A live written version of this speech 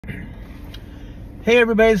Hey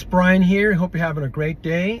everybody, it's Brian here. Hope you're having a great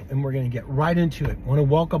day, and we're going to get right into it. I want to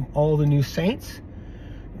welcome all the new saints,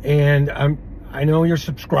 and I know you're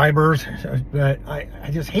subscribers, but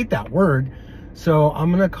I just hate that word. So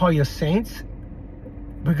I'm going to call you saints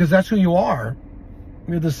because that's who you are.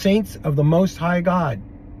 You're the saints of the Most High God.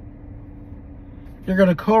 You're going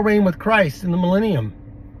to co-reign with Christ in the millennium.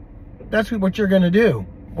 That's what you're going to do,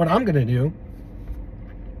 what I'm going to do.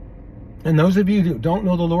 And those of you who don't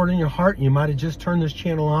know the Lord in your heart, you might have just turned this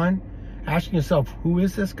channel on, asking yourself, who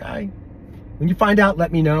is this guy? When you find out,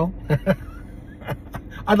 let me know.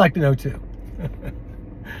 I'd like to know too.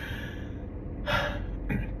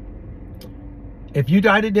 If you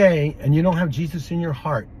die today and you don't have Jesus in your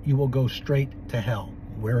heart, you will go straight to hell.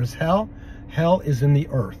 Where is hell? Hell is in the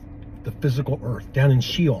earth, the physical earth, down in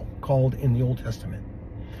Sheol, called in the Old Testament.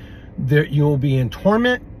 There you will be in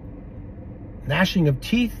torment, gnashing of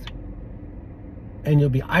teeth, and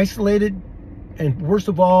you'll be isolated, and worst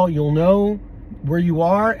of all, you'll know where you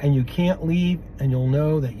are and you can't leave, and you'll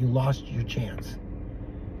know that you lost your chance.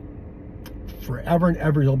 Forever and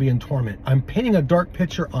ever you'll be in torment. I'm painting a dark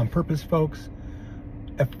picture on purpose, folks.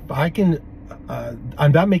 If I can,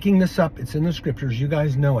 I'm not making this up, it's in the scriptures, you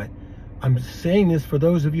guys know it. I'm saying this for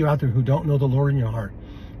those of you out there who don't know the Lord in your heart.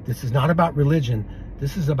 This is not about religion,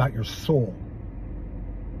 this is about your soul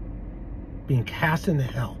being cast into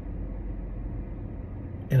hell.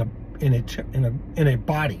 In a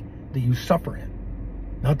body that you suffer in.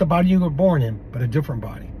 Not the body you were born in, but a different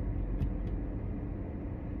body.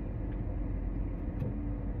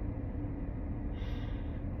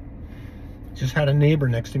 Just had a neighbor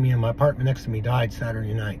next to me in my apartment next to me died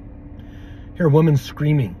Saturday night. Hear a woman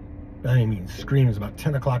screaming. I mean, scream. It was about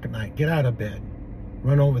 10 o'clock at night. Get out of bed.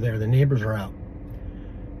 Run over there. The neighbors are out.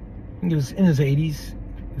 He was in his 80s.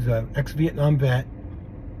 He's an ex-Vietnam vet.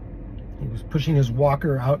 He was pushing his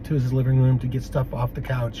walker out to his living room to get stuff off the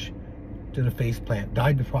couch. Did a face plant.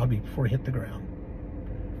 Died probably before he hit the ground.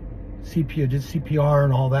 CPR, did CPR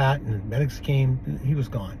and all that, and the medics came. He was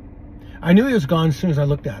gone. I knew he was gone as soon as I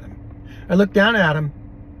looked at him. I looked down at him.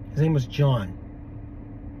 His name was John.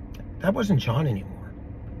 That wasn't John anymore.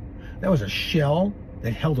 That was a shell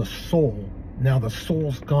that held a soul. Now the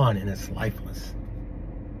soul's gone and it's lifeless.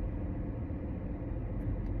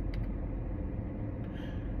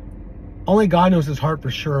 Only God knows his heart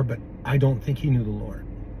for sure, but I don't think he knew the Lord.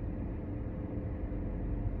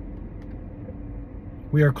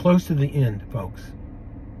 We are close to the end, folks.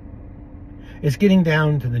 It's getting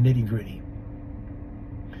down to the nitty-gritty.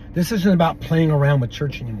 This isn't about playing around with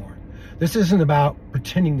church anymore. This isn't about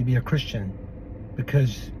pretending to be a Christian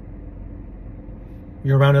because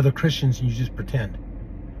you're around other Christians and you just pretend.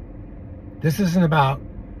 This isn't about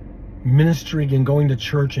ministering and going to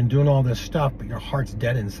church and doing all this stuff, but your heart's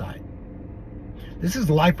dead inside. This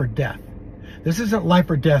is life or death. This isn't life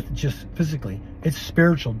or death just physically. It's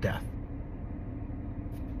spiritual death.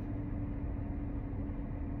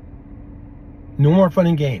 No more fun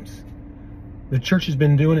and games. The church has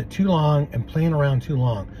been doing it too long and playing around too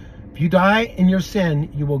long. If you die in your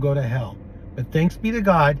sin, you will go to hell. But thanks be to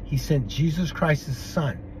God, he sent Jesus Christ, his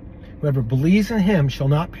Son. Whoever believes in him shall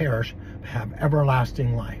not perish, but have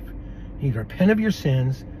everlasting life. You need to repent of your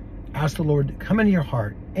sins, ask the Lord to come into your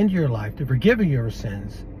heart, into your life, to forgive you your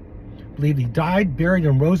sins. Believe he died, buried,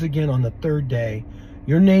 and rose again on the third day.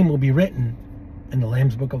 Your name will be written in the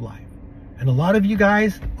Lamb's Book of Life. And a lot of you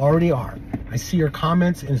guys already are. I see your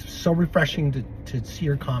comments, and it's so refreshing to see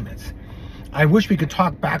your comments. I wish we could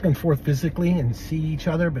talk back and forth physically and see each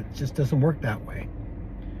other, but it just doesn't work that way.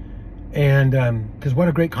 And because what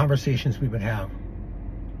a great conversations we would have.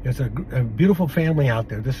 There's a beautiful family out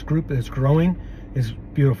there. This group that's growing is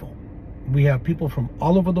beautiful. We have people from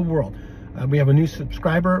all over the world. We have a new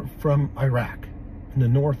subscriber from Iraq, in the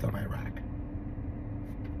north of Iraq.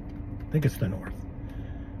 I think it's the north.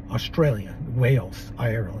 Australia, Wales,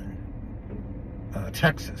 Ireland,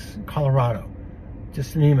 Texas, Colorado,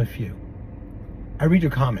 just to name a few. I read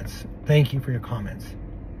your comments. Thank you for your comments.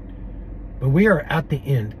 But we are at the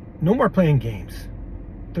end. No more playing games.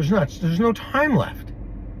 There's no time left.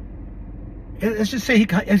 Let's just say he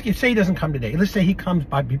doesn't come today. Let's say he comes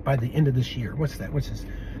by the end of this year. What's that? What's this?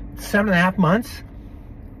 7.5 months?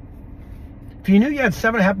 If you knew you had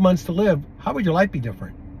 7.5 months to live, how would your life be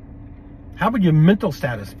different? How would your mental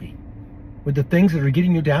status be? Would the things that are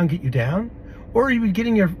getting you down get you down? Or are you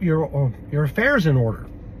getting your affairs in order?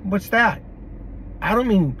 What's that? I don't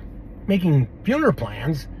mean making funeral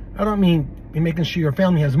plans. I don't mean making sure your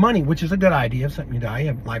family has money, which is a good idea. If something you die, you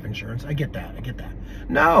have life insurance. I get that.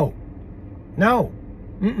 No.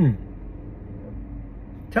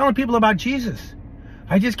 Telling people about Jesus.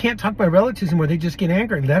 I just can't talk to my relatives anymore. They just get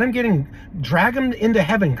angry. Drag them into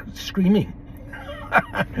heaven screaming.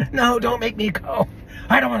 No, don't make me go.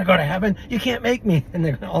 I don't want to go to heaven. You can't make me. And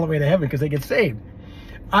they're all the way to heaven because they get saved.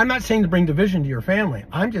 I'm not saying to bring division to your family.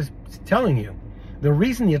 I'm just telling you. The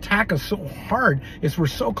reason the attack is so hard is we're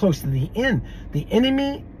so close to the end. The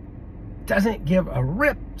enemy doesn't give a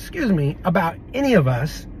rip, about any of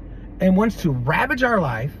us and wants to ravage our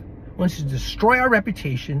life, wants to destroy our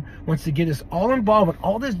reputation, wants to get us all involved with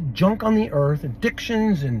all this junk on the earth,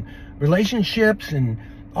 addictions and relationships and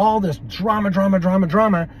all this drama,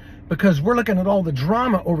 because we're looking at all the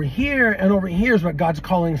drama over here, and over here is what God's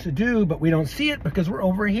calling us to do, but we don't see it because we're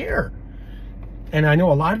over here. And I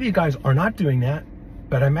know a lot of you guys are not doing that,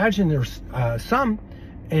 but I imagine there's some,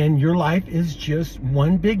 and your life is just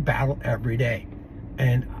one big battle every day.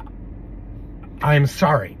 And I am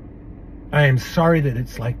sorry. I am sorry that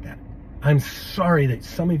it's like that. I'm sorry that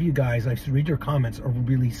some of you guys, I read your comments, are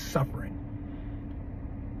really suffering.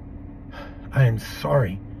 I am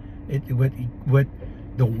sorry what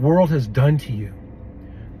the world has done to you.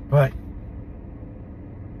 But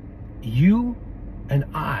you and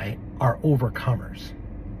I are overcomers.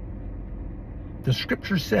 The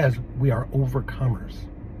scripture says we are overcomers.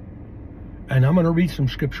 And I'm going to read some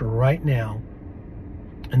scripture right now,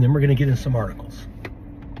 and then we're going to get in some articles.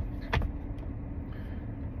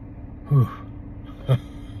 Whew.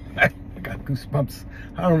 I got goosebumps.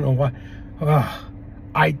 I don't know why.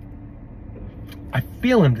 I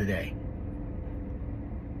feel him today.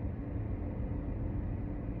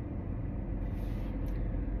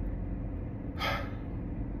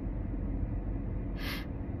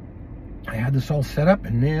 I had this all set up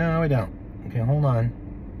and now I don't. Okay, hold on.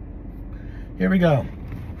 Here we go.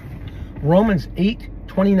 Romans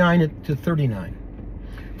 8:29-39.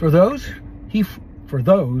 For those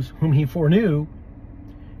whom he foreknew,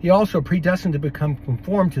 he also predestined to become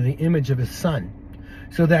conformed to the image of his Son,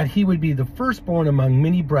 so that he would be the firstborn among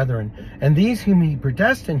many brethren. And these whom he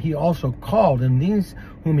predestined, he also called. And these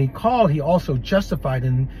whom he called, he also justified.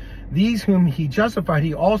 And these whom he justified,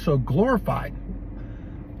 he also glorified.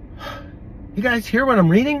 You guys hear what I'm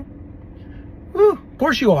reading? Whew, of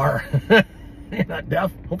course you are. You're not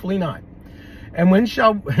deaf. Hopefully not. And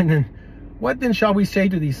what then shall we say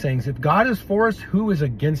to these things? If God is for us, who is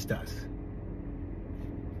against us?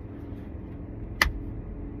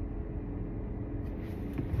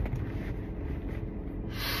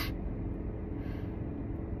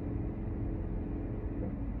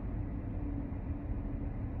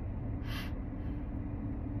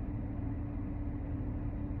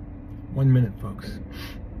 One minute, folks.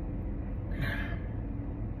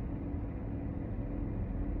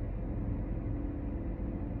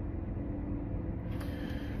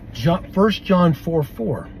 First John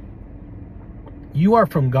 4:4. You are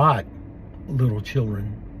from God, little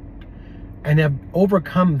children, and have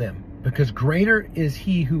overcome them, because greater is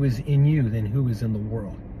he who is in you than who is in the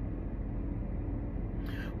world.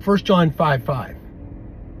 1 John 5:5.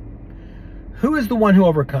 Who is the one who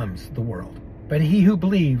overcomes the world? But he who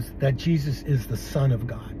believes that Jesus is the Son of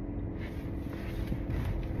God.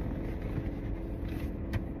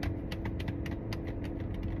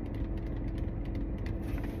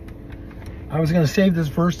 I was going to save this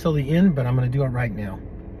verse till the end, but I'm going to do it right now.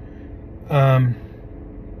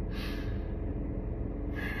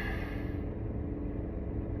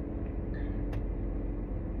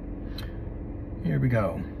 Here we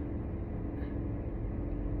go.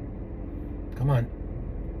 Come on.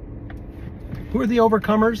 Who are the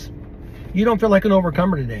overcomers? You don't feel like an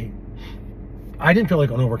overcomer today. I didn't feel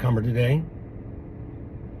like an overcomer today.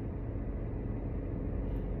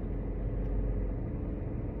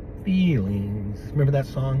 Feelings. Remember that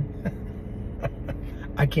song?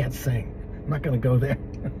 I can't sing. I'm not going to go there.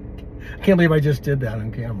 I can't believe I just did that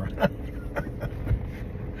on camera.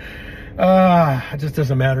 It just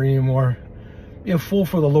doesn't matter anymore. Be a fool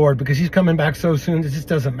for the Lord, because he's coming back so soon. It just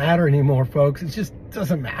doesn't matter anymore, folks. It just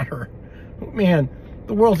doesn't matter. Man,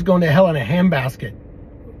 the world's going to hell in a handbasket.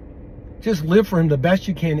 Just live for him the best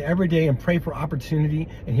you can every day and pray for opportunity,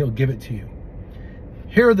 and he'll give it to you.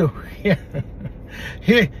 Here's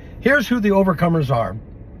who the overcomers are.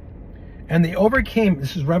 And they overcame,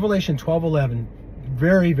 this is Revelation 12:11,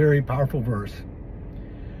 very, very powerful verse.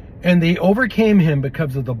 And they overcame him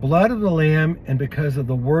because of the blood of the Lamb and because of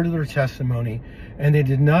the word of their testimony. And they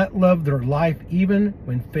did not love their life even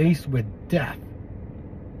when faced with death.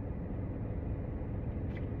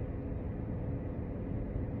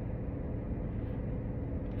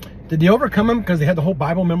 Did they overcome him because they had the whole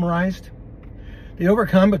Bible memorized? They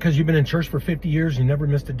overcome because you've been in church for 50 years and you never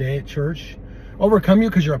missed a day at church? Overcome you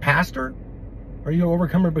because you're a pastor? Are you an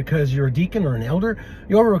overcomer because you're a deacon or an elder? Are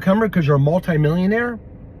you an overcomer because you're a multimillionaire?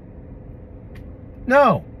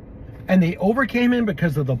 No. And they overcame him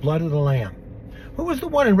because of the blood of the Lamb. Who was the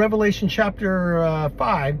one in Revelation chapter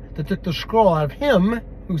 5 that took the scroll out of him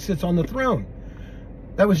who sits on the throne?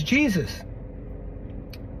 That was Jesus.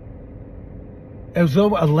 As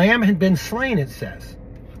though a lamb had been slain, it says.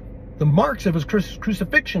 The marks of his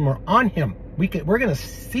crucifixion were on him. We're going to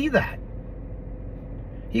see that.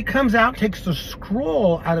 He comes out, takes the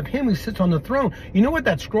scroll out of him who sits on the throne. You know what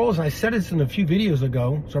that scroll is? I said this in a few videos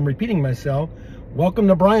ago, so I'm repeating myself. Welcome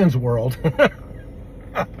to Brian's world.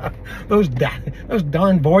 Those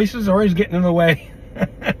darn voices are always getting in the way.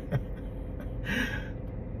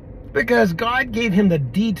 Because God gave him the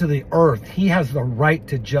deed to the earth. He has the right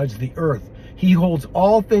to judge the earth. He holds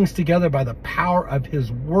all things together by the power of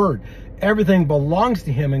his word. Everything belongs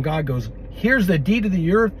to him, and God goes, here's the deed of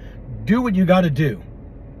the earth. Do what you got to do.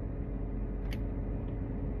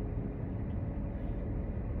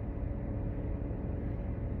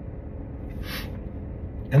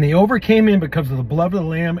 And they overcame him because of the blood of the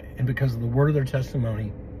Lamb and because of the word of their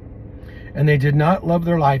testimony. And they did not love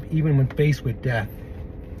their life even when faced with death.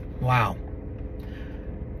 Wow.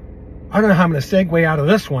 I don't know how I'm going to segue out of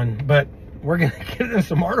this one, but we're going to get into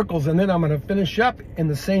some articles and then I'm going to finish up in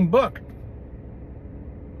the same book.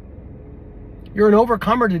 You're an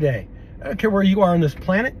overcomer today. I don't care where you are on this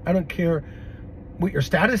planet. I don't care what your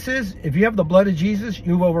status is. If you have the blood of Jesus,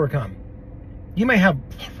 you've overcome. You may have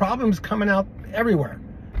problems coming out everywhere.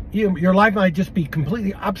 Your life might just be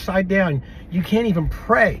completely upside down. You can't even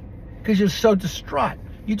pray because you're so distraught.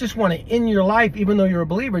 You just want to end your life, even though you're a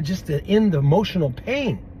believer, just to end the emotional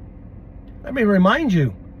pain. Let me remind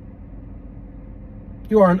you,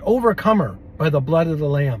 you are an overcomer by the blood of the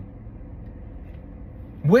Lamb.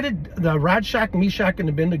 What did the Shadrach, Meshach, and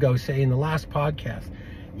Abednego say in the last podcast?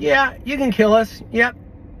 Yeah, you can kill us. Yep.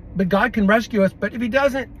 But God can rescue us. But if he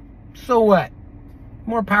doesn't, so what?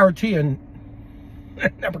 More power to you. And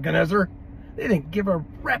Nebuchadnezzar, they didn't give a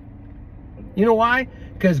rep. You know why?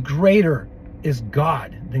 Because greater is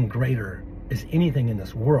God than greater is anything in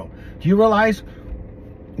this world. Do you realize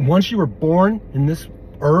once you were born in this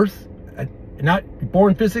earth, not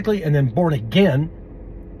born physically and then born again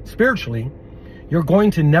spiritually, you're going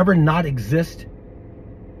to never not exist?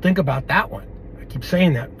 Think about that one. I keep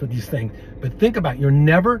saying that for these things, but think about it. You're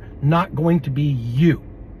never not going to be you.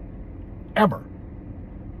 Ever.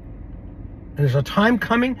 And there's a time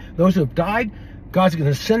coming, those who have died, God's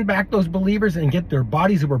going to send back those believers and get their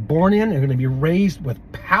bodies that were born in. They're going to be raised with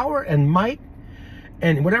power and might.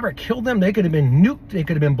 And whatever killed them, they could have been nuked. They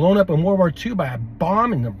could have been blown up in World War II by a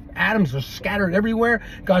bomb, and the atoms are scattered everywhere.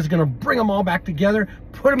 God's going to bring them all back together,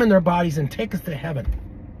 put them in their bodies, and take us to heaven.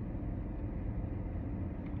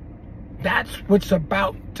 That's what's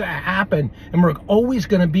about to happen. And we're always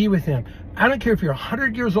going to be with him. I don't care if you're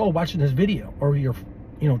 100 years old watching this video, or you're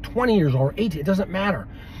 20 years old or 18. It doesn't matter.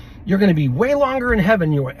 You're going to be way longer in heaven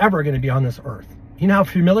than you are ever going to be on this earth. You know how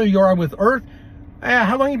familiar you are with earth?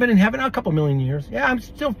 How long have you been in heaven? A couple million years. Yeah,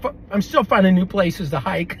 I'm still finding new places to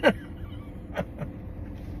hike.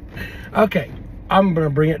 Okay, I'm going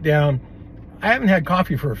to bring it down. I haven't had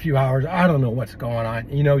coffee for a few hours. I don't know what's going on.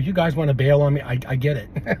 You know, you guys want to bail on me. I get it.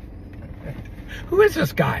 Who is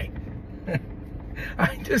this guy?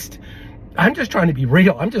 I'm just trying to be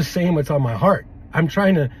real. I'm just saying what's on my heart. I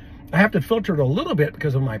have to filter it a little bit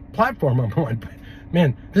because of my platform I'm on. But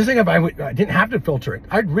man, this thing, if I didn't have to filter it,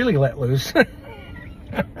 I'd really let loose.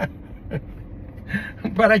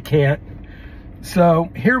 But I can't. So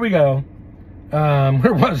here we go.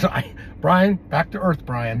 Where was I? Brian, back to earth,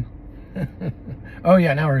 Brian. Oh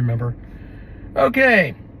yeah, now I remember.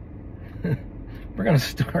 Okay. We're going to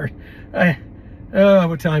start.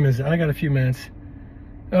 What time is it? I got a few minutes.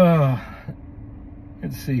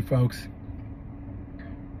 Let's see, folks.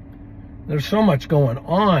 There's so much going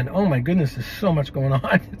on. Oh my goodness, there's so much going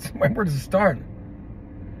on. Where does it start?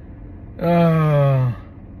 Yeah,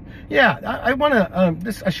 I want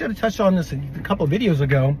to. I should have touched on this a couple of videos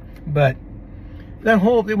ago, but that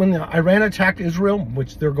whole when Iran attacked Israel,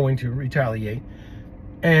 which they're going to retaliate,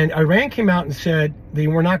 and Iran came out and said they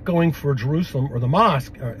were not going for Jerusalem or the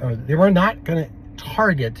mosque. They were not going to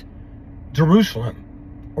target Jerusalem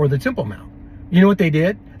or the Temple Mount. You know what they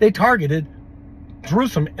did? They targeted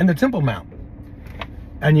Jerusalem and the Temple Mount.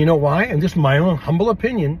 And you know why? And just my own humble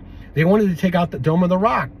opinion, they wanted to take out the Dome of the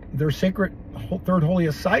Rock, their sacred third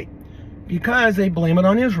holiest site, because they blame it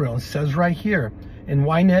on Israel. It says right here in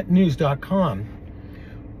ynetnews.com.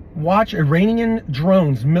 Watch Iranian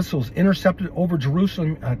drones, missiles intercepted over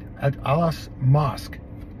Jerusalem at Al-Aqsa Mosque.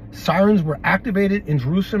 Sirens were activated in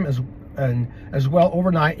Jerusalem as and as well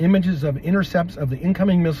overnight, images of intercepts of the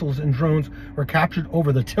incoming missiles and drones were captured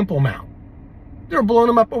over the Temple Mount. They were blowing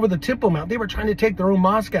them up over the Temple Mount. They were trying to take their own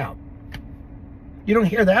mosque out. You don't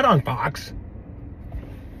hear that on Fox.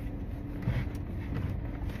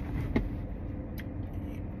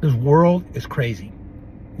 This world is crazy.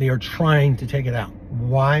 They are trying to take it out.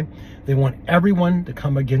 Why? They want everyone to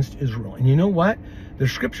come against Israel. And you know what? The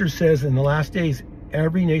scripture says in the last days,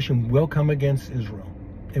 every nation will come against Israel.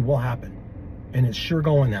 It will happen. And it's sure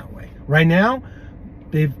going that way. Right now,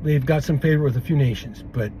 they've got some favor with a few nations,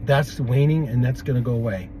 but that's waning and that's going to go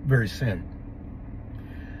away very soon.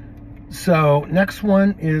 So next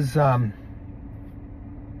one is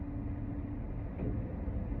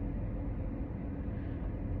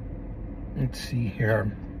let's see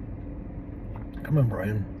here. Come on,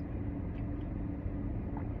 Brian.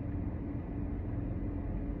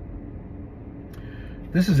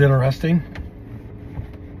 This is interesting.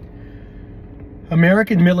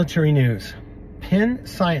 American military news. Penn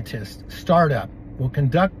scientist startup will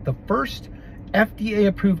conduct the first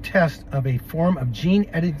FDA-approved test of a form of gene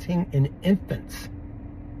editing in infants.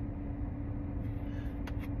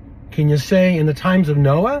 Can you say in the times of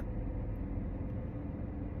Noah?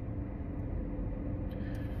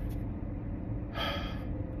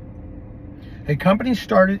 A company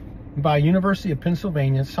started by University of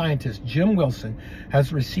Pennsylvania scientist Jim Wilson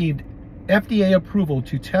has received FDA approval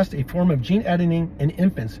to test a form of gene editing in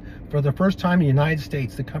infants for the first time in the United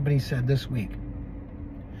States, the company said this week.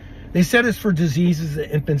 They said it's for diseases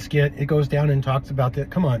that infants get. It goes down and talks about that.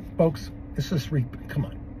 Come on, folks. It's just, come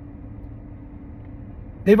on.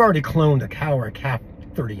 They've already cloned a cow or a calf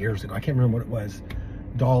 30 years ago. I can't remember what it was.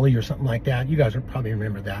 Dolly or something like that. You guys will probably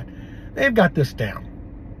remember that. They've got this down.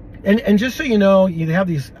 And just so you know, you have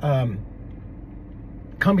these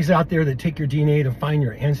companies out there that take your DNA to find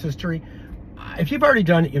your ancestry. If you've already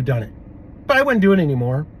done it, you've done it. But I wouldn't do it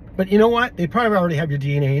anymore. But you know what? They probably already have your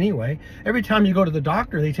DNA anyway. Every time you go to the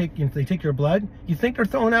doctor, they take your blood. You think they're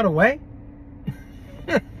throwing that away?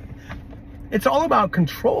 It's all about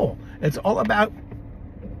control. It's all about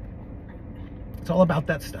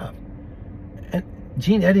that stuff. And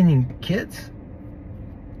gene editing kids.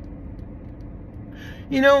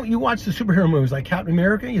 You know, you watch the superhero movies like Captain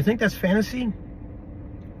America, you think that's fantasy?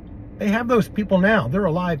 They have those people now. They're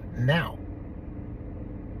alive now.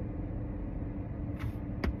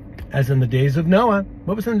 As in the days of Noah.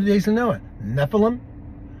 What was in the days of Noah? Nephilim?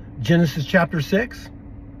 Genesis chapter 6?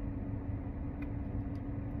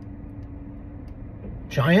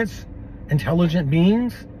 Giants? Intelligent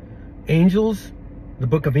beings? Angels? The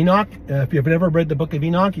book of Enoch? If you've never read the book of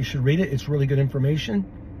Enoch, you should read it. It's really good information.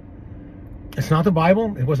 It's not the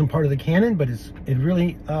Bible. It wasn't part of the canon, but it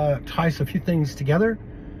really ties a few things together.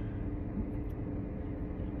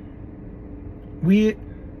 We've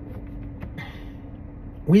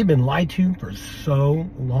been lied to for so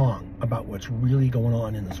long about what's really going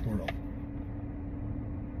on in this world.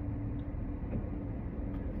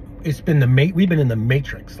 We've been in the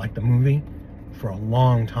Matrix, like the movie, for a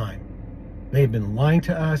long time. They've been lying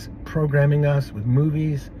to us, programming us with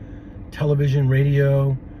movies, television,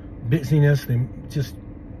 radio, busyness, just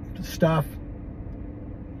stuff.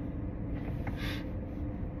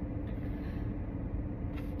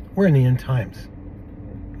 We're in the end times.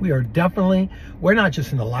 We're not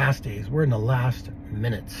just in the last days, we're in the last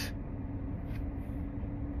minutes.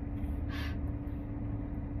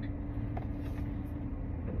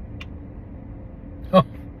 Oh,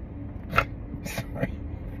 sorry.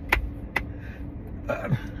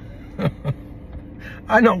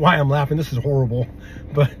 I know why I'm laughing. This is horrible,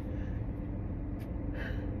 but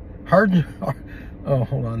oh,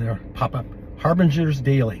 hold on there. Pop up. Harbingers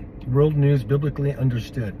Daily. World news biblically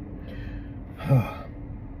understood.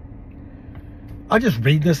 I'll just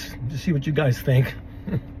read this to see what you guys think.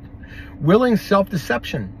 Willing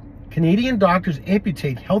self-deception. Canadian doctors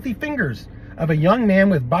amputate healthy fingers of a young man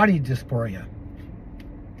with body dysphoria.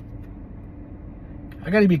 I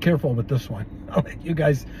got to be careful with this one. I'll let you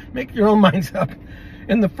guys make your own minds up.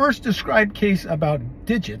 In the first described case about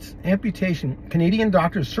digits amputation, Canadian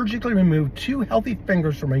doctors surgically removed 2 healthy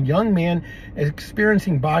fingers from a young man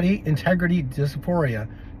experiencing body integrity dysphoria,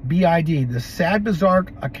 BID. The sad, bizarre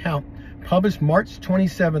account, published March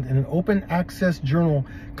 27th in an open access journal,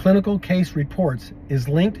 Clinical Case Reports, is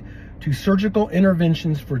linked to surgical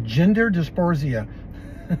interventions for gender dysphoria.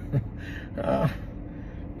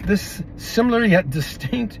 This similar yet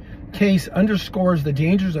distinct case underscores the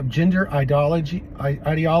dangers of gender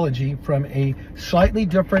ideology from a slightly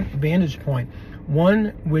different vantage point,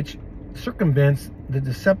 one which circumvents the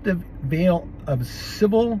deceptive veil of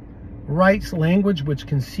civil rights language which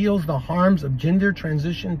conceals the harms of gender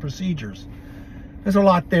transition procedures. There's a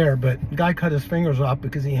lot there, but the guy cut his fingers off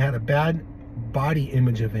because he had a bad body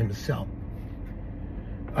image of himself.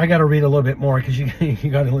 I got to read a little bit more because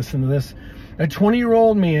you got to listen to this. A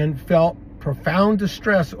 20-year-old man felt profound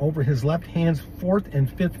distress over his left hand's fourth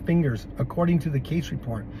and fifth fingers, according to the case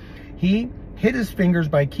report. He hit his fingers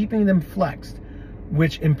by keeping them flexed,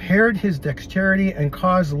 which impaired his dexterity and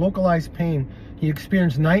caused localized pain. He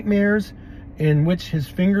experienced nightmares in which his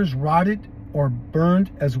fingers rotted or burned,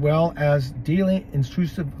 as well as daily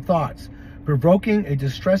intrusive thoughts, provoking a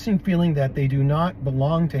distressing feeling that they do not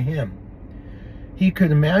belong to him. He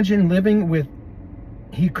couldn't imagine living with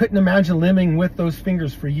those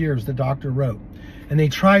fingers for years, the doctor wrote. And they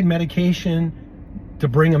tried medication to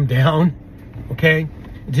bring him down, okay?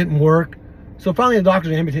 It didn't work. So finally the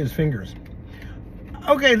doctor amputated his fingers.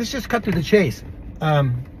 Okay, let's just cut to the chase.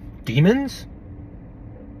 Demons?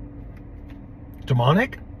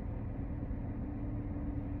 Demonic?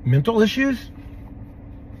 Mental issues?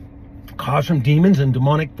 Caused from demons and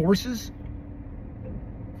demonic forces?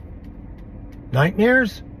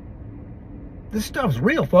 Nightmares? This stuff's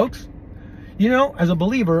real, folks. You know, as a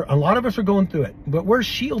believer, a lot of us are going through it, but we're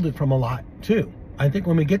shielded from a lot too. I think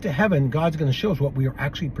when we get to heaven, God's going to show us what we are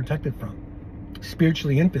actually protected from,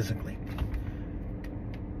 spiritually and physically.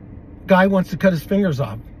 Guy wants to cut his fingers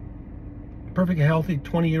off. Perfectly healthy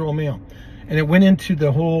 20-year-old male. And it went into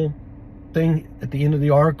the whole thing at the end of the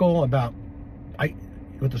article about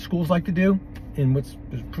what the schools like to do and what's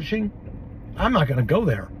pushing. I'm not going to go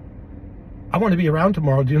there. I want to be around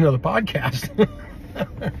tomorrow to do another podcast.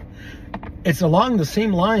 It's along the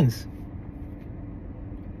same lines.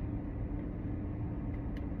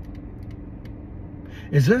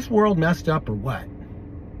 Is this world messed up or what?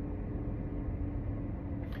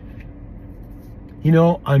 You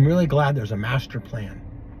know, I'm really glad there's a master plan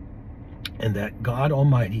and that God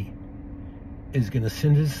Almighty is going to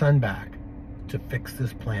send his son back to fix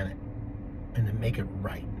this planet and to make it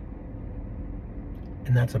right.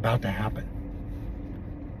 And that's about to happen.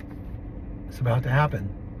 It's about to happen.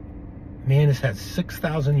 Man has had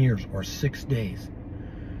 6,000 years or 6 days.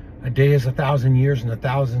 A day is 1,000 years, and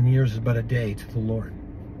 1,000 years is but a day to the Lord.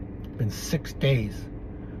 It's been 6 days.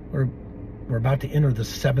 We're about to enter the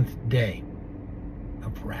 7th day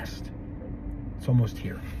of rest. It's almost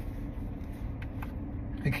here.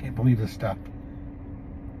 I can't believe this stuff.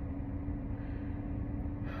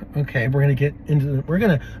 Okay, we're gonna get into we're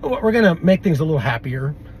gonna make things a little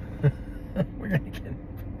happier. We're gonna get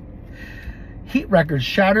heat records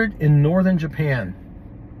shattered in northern Japan.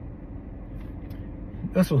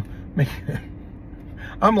 This will make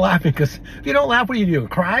I'm laughing because if you don't laugh, what do?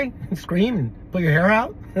 Cry and scream and pull your hair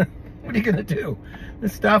out? What are you gonna do?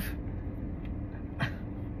 This stuff.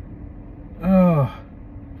 Oh.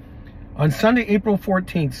 On Sunday, April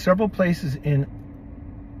 14th, several places in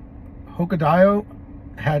Hokkaido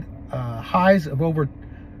had highs of over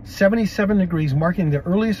 77 degrees, marking the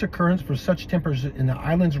earliest occurrence for such temperatures in the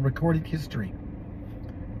island's recorded history.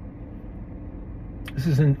 This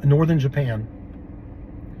is in northern Japan.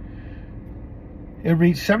 It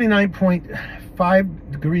reached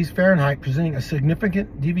 79.5 degrees Fahrenheit, presenting a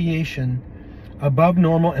significant deviation above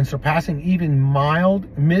normal and surpassing even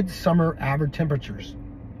mild midsummer average temperatures.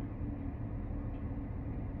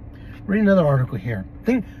 Read another article here.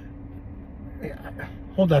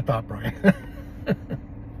 Hold that thought, Brian.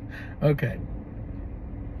 Okay.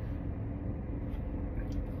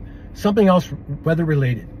 Something else weather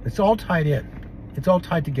related. It's all tied in. It's all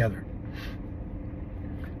tied together.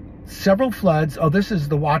 Several floods. Oh, this is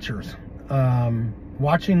the Watchers.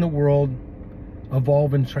 Watching the world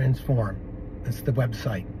evolve and transform. That's the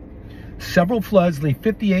website. Several floods leave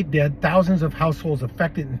 58 dead, thousands of households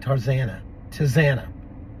affected in Tarzana.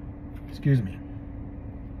 Excuse me.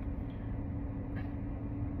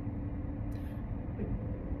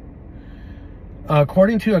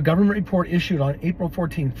 According to a government report issued on April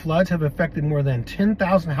 14, floods have affected more than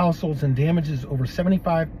 10,000 households and damages over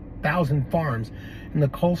 75,000 farms in the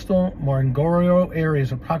coastal Ngorongoro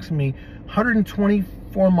areas, approximately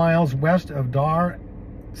 124 miles west of Dar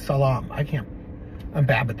es Salaam. I'm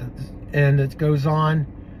bad with this. And it goes on.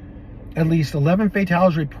 At least 11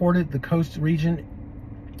 fatalities reported the coast region,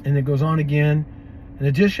 and it goes on again. In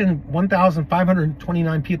addition,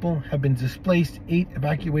 1,529 people have been displaced, 8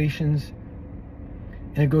 evacuations,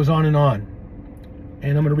 and it goes on and on.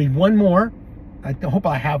 And I'm going to read one more. I hope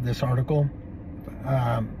I have this article.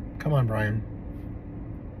 Come on, Brian.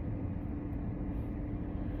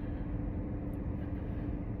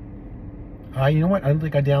 You know what? I don't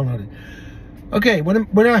think I downloaded. Okay, what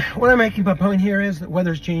I'm making my point here is that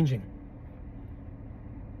weather's changing.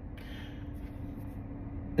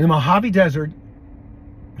 In the Mojave Desert,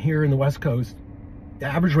 here in the West Coast, the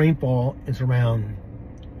average rainfall is around,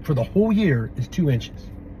 for the whole year, is 2 inches.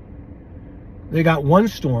 They got one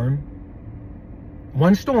storm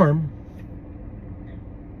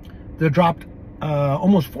that dropped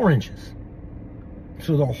almost 4 inches.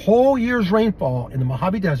 So the whole year's rainfall in the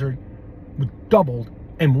Mojave Desert was doubled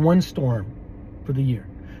in one storm for the year.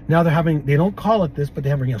 Now they don't call it this, but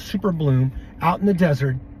they're having a super bloom out in the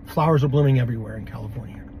desert. Flowers are blooming everywhere in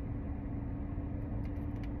California.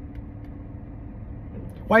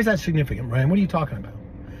 Why is that significant, Ryan? What are you talking about?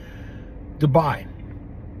 Dubai.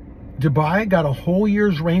 Dubai got a whole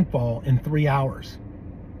year's rainfall in 3 hours.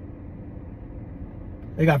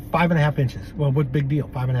 They got 5.5 inches. Well, what big deal?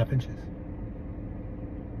 5.5 inches.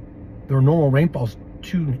 Their normal rainfall's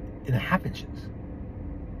 2.5 inches.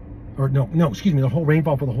 Or no, excuse me. The whole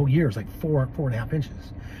rainfall for the whole year is like 4.5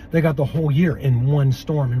 inches. They got the whole year in one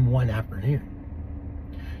storm in one afternoon.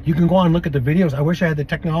 You can go on and look at the videos. I wish I had the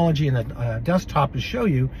technology and the desktop to show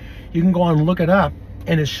you. You can go on and look it up,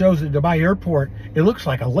 and it shows the Dubai airport. It looks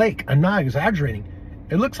like a lake. I'm not exaggerating.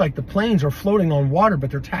 It looks like the planes are floating on water, but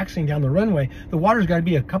they're taxiing down the runway. The water's got to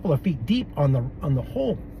be a couple of feet deep on the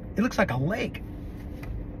hole. It looks like a lake.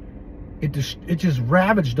 It just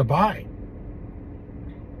ravaged Dubai.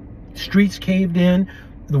 Streets caved in.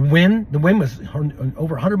 The wind was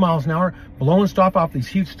over 100 miles an hour, blowing stuff off these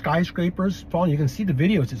huge skyscrapers, falling. You can see the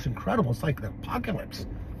videos. It's incredible. It's like the apocalypse.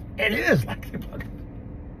 It is like the apocalypse.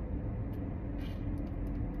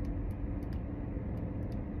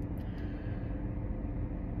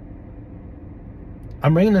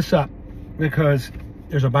 I'm bringing this up because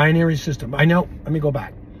there's a binary system. I know. Let me go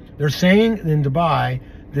back. They're saying in Dubai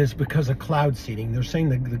this because of cloud seeding. They're saying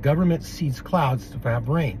that the government seeds clouds to have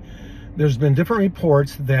rain. There's been different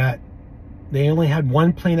reports that they only had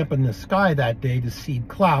one plane up in the sky that day to seed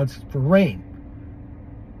clouds for rain.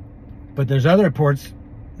 But there's other reports,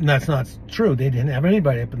 and that's not true. They didn't have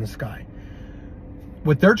anybody up in the sky.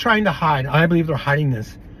 What they're trying to hide, I believe they're hiding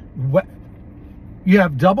this. You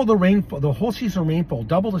have double the rainfall, the whole season rainfall,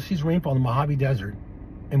 double the season rainfall in the Mojave Desert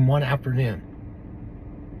in one afternoon.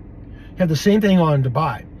 You have the same thing on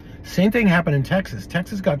Dubai. Same thing happened in Texas.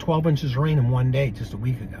 Texas got 12 inches of rain in one day just a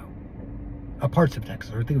week ago. Parts of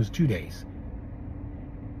Texas, I think it was 2 days.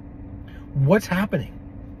 What's happening?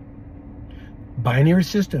 Binary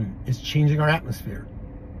system is changing our atmosphere.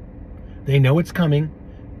 They know it's coming,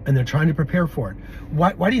 and they're trying to prepare for it.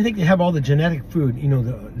 Why do you think they have all the genetic food? You know,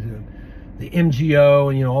 the MGO,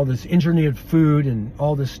 and you know, all this engineered food and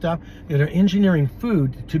all this stuff. They're engineering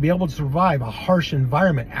food to be able to survive a harsh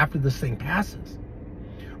environment after this thing passes.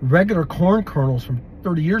 Regular corn kernels from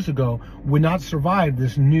 30 years ago would not survive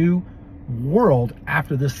this new world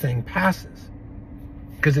after this thing passes,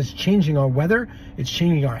 because it's changing our weather, it's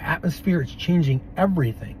changing our atmosphere, it's changing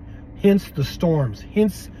everything. Hence the storms,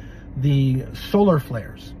 hence the solar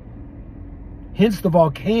flares, hence the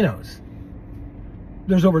volcanoes.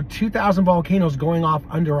 There's over 2,000 volcanoes going off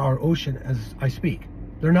under our ocean as I speak.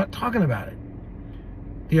 They're not talking about it.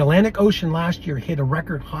 The Atlantic Ocean last year hit a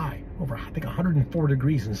record high, over I think 104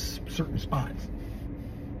 degrees in certain spots.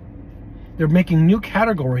 They're making new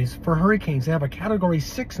categories for hurricanes. They have a category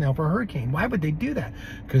 6 now for hurricane. Why would they do that?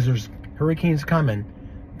 Because there's hurricanes coming.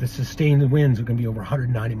 The sustained winds are going to be over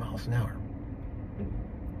 190 miles an hour.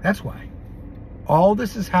 That's why. All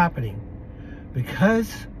this is happening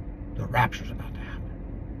because the rapture is about to happen.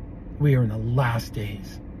 We are in the last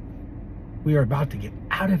days. We are about to get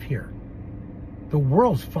out of here. The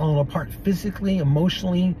world's falling apart physically,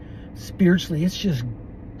 emotionally, spiritually. It's just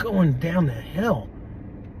going down the hill.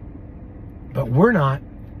 But we're not,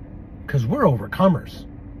 because we're overcomers.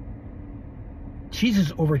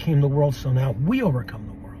 Jesus overcame the world, so now we overcome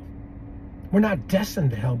the world. We're not destined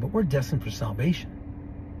to hell, but we're destined for salvation.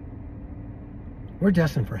 We're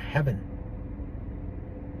destined for heaven.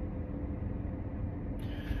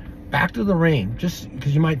 Back to the rain, just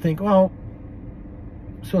because you might think, well,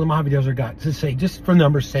 so the Mojave Desert got, just for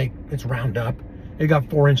numbers' sake, it's round up. It got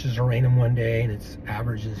 4 inches of rain in one day, and its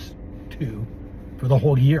average is 2 for the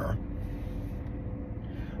whole year.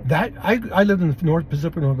 I lived in the North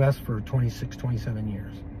Pacific Northwest for 26, 27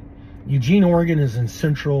 years. Eugene, Oregon is in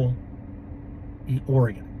central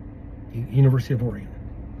Oregon, University of Oregon.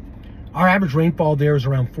 Our average rainfall there is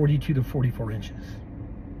around 42 to 44 inches.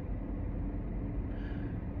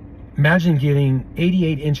 Imagine getting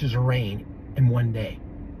 88 inches of rain in one day.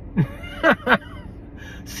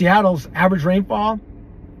 Seattle's average rainfall,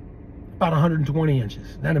 about 120 inches.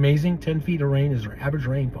 Isn't that amazing? 10 feet of rain is their average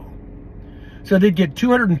rainfall. So they'd get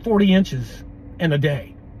 240 inches in a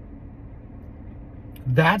day.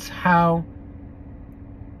 That's how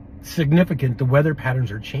significant the weather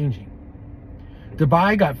patterns are changing.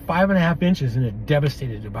 Dubai got 5.5 inches and it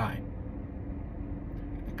devastated Dubai.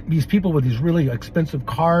 These people with these really expensive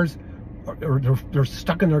cars, or they're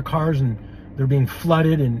stuck in their cars and they're being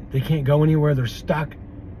flooded and they can't go anywhere. They're stuck.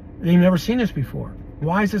 They've never seen this before.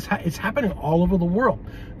 Why is this? It's happening all over the world.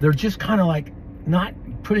 They're just kind of like not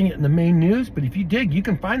putting it in the main news, but if you dig, you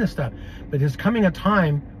can find this stuff. But there's coming a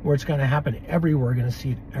time where it's going to happen everywhere. We're going to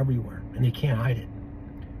see it everywhere, and they can't hide it.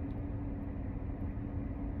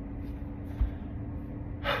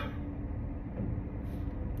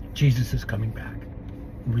 Jesus is coming back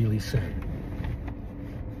really soon.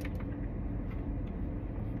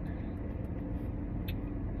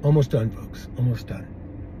 Almost done, folks. Almost done.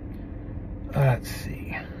 Let's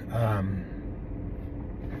see. I'm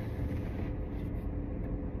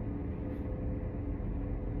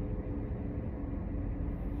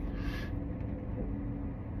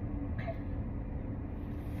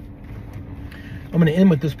going to end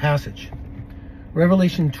with this passage.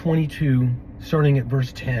 Revelation 22, starting at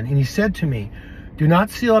verse 10. And he said to me, do not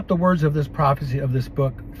seal up the words of this prophecy of this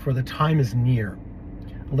book, for the time is near.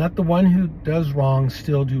 Let the one who does wrong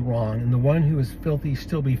still do wrong, and the one who is filthy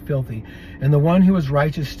still be filthy, and the one who is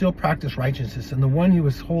righteous still practice righteousness, and the one who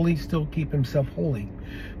is holy still keep himself holy.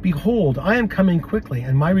 Behold, I am coming quickly,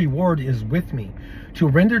 and my reward is with me, to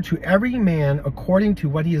render to every man according to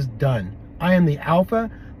what he has done. I am the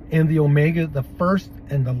Alpha and the Omega, the first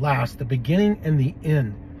and the last, the beginning and the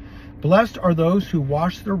end. Blessed are those who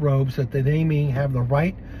wash their robes, that they may have the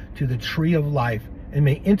right to the tree of life, and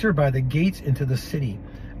may enter by the gates into the city.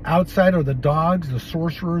 Outside are the dogs, the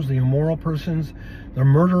sorcerers, the immoral persons, the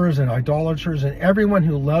murderers and idolaters, and everyone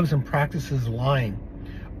who loves and practices lying.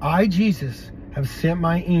 I, Jesus, have sent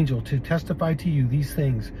my angel to testify to you these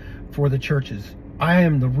things for the churches. I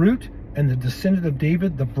am the root and the descendant of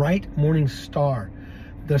David, the bright morning star.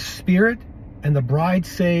 The Spirit and the bride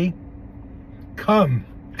say, come.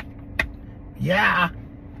 Yeah.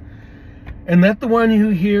 And let the one who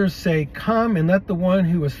hears say, come, and let the one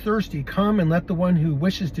who is thirsty come, and let the one who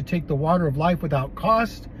wishes to take the water of life without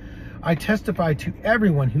cost. I testify to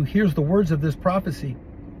everyone who hears the words of this prophecy,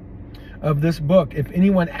 of this book. If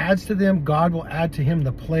anyone adds to them, God will add to him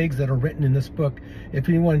the plagues that are written in this book. If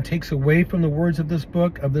anyone takes away from the words of this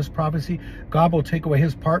book, of this prophecy, God will take away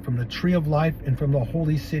his part from the tree of life and from the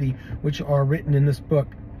holy city, which are written in this book.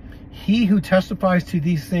 He who testifies to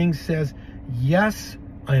these things says, yes,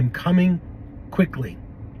 I am coming quickly.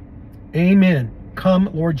 Amen. Come,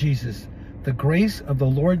 Lord Jesus. The grace of the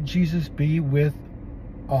Lord Jesus be with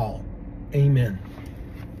all. Amen.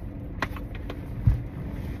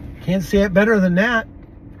 Can't say it better than that.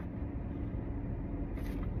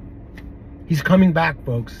 He's coming back,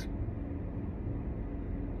 folks.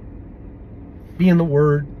 Be in the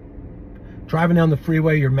Word. Driving down the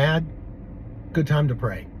freeway, you're mad. Good time to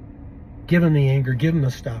pray. Give him the anger. Give him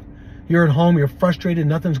the stuff. You're at home, you're frustrated,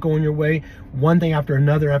 nothing's going your way. One thing after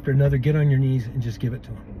another, get on your knees and just give it to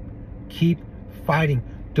him. Keep fighting.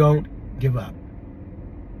 Don't give up.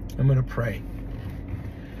 I'm going to pray.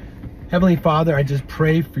 Heavenly Father, I just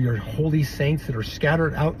pray for your holy saints that are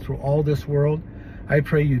scattered out through all this world. I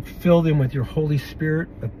pray you'd fill them with your Holy Spirit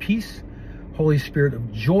of peace, Holy Spirit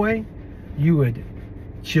of joy. You would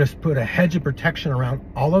just put a hedge of protection around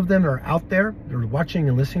all of them that are out there. They're watching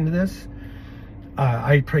and listening to this.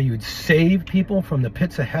 I pray you would save people from the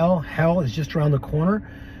pits of hell. Hell is just around the corner,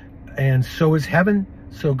 and so is heaven.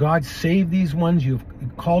 So God, save these ones you've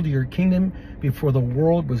called to your kingdom before the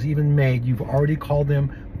world was even made. You've already called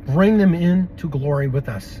them. Bring them into glory with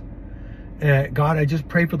us. God, I just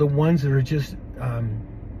pray for the ones that are just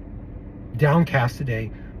downcast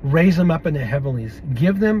today. Raise them up in the heavenlies.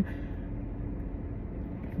 Give them,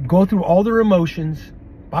 go through all their emotions,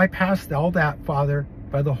 bypass all that, Father,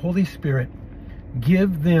 by the Holy Spirit.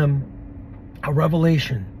 Give them a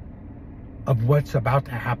revelation of what's about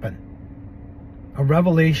to happen. A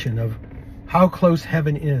revelation of how close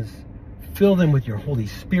heaven is. Fill them with your Holy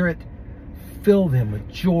Spirit. Fill them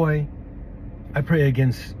with joy. I pray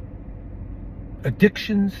against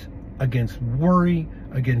addictions, against worry,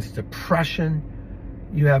 against depression.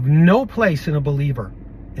 You have no place in a believer.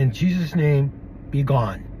 In Jesus' name, be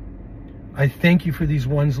gone. I thank you for these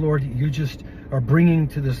ones, Lord. You just are bringing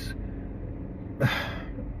to this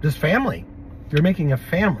family. You're making a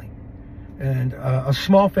family, and a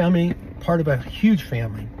small family, part of a huge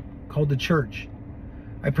family called the church.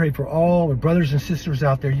 I pray for all the brothers and sisters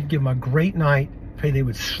out there. You give them a great night. Pray they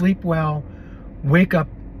would sleep well, wake up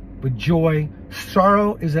with joy.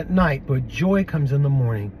 Sorrow is at night, but joy comes in the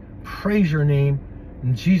morning. Praise your name.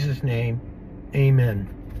 In Jesus' name, amen.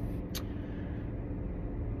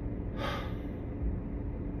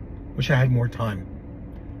 Wish I had more time.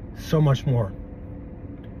 So much more.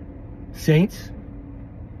 Saints,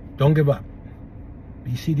 don't give up.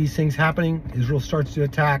 You see these things happening, Israel starts to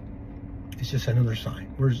attack. It's just another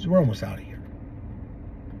sign. We're almost out of here.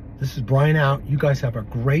 This is Brian out. You guys have a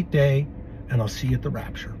great day, and I'll see you at the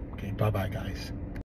rapture. Okay, bye-bye, guys.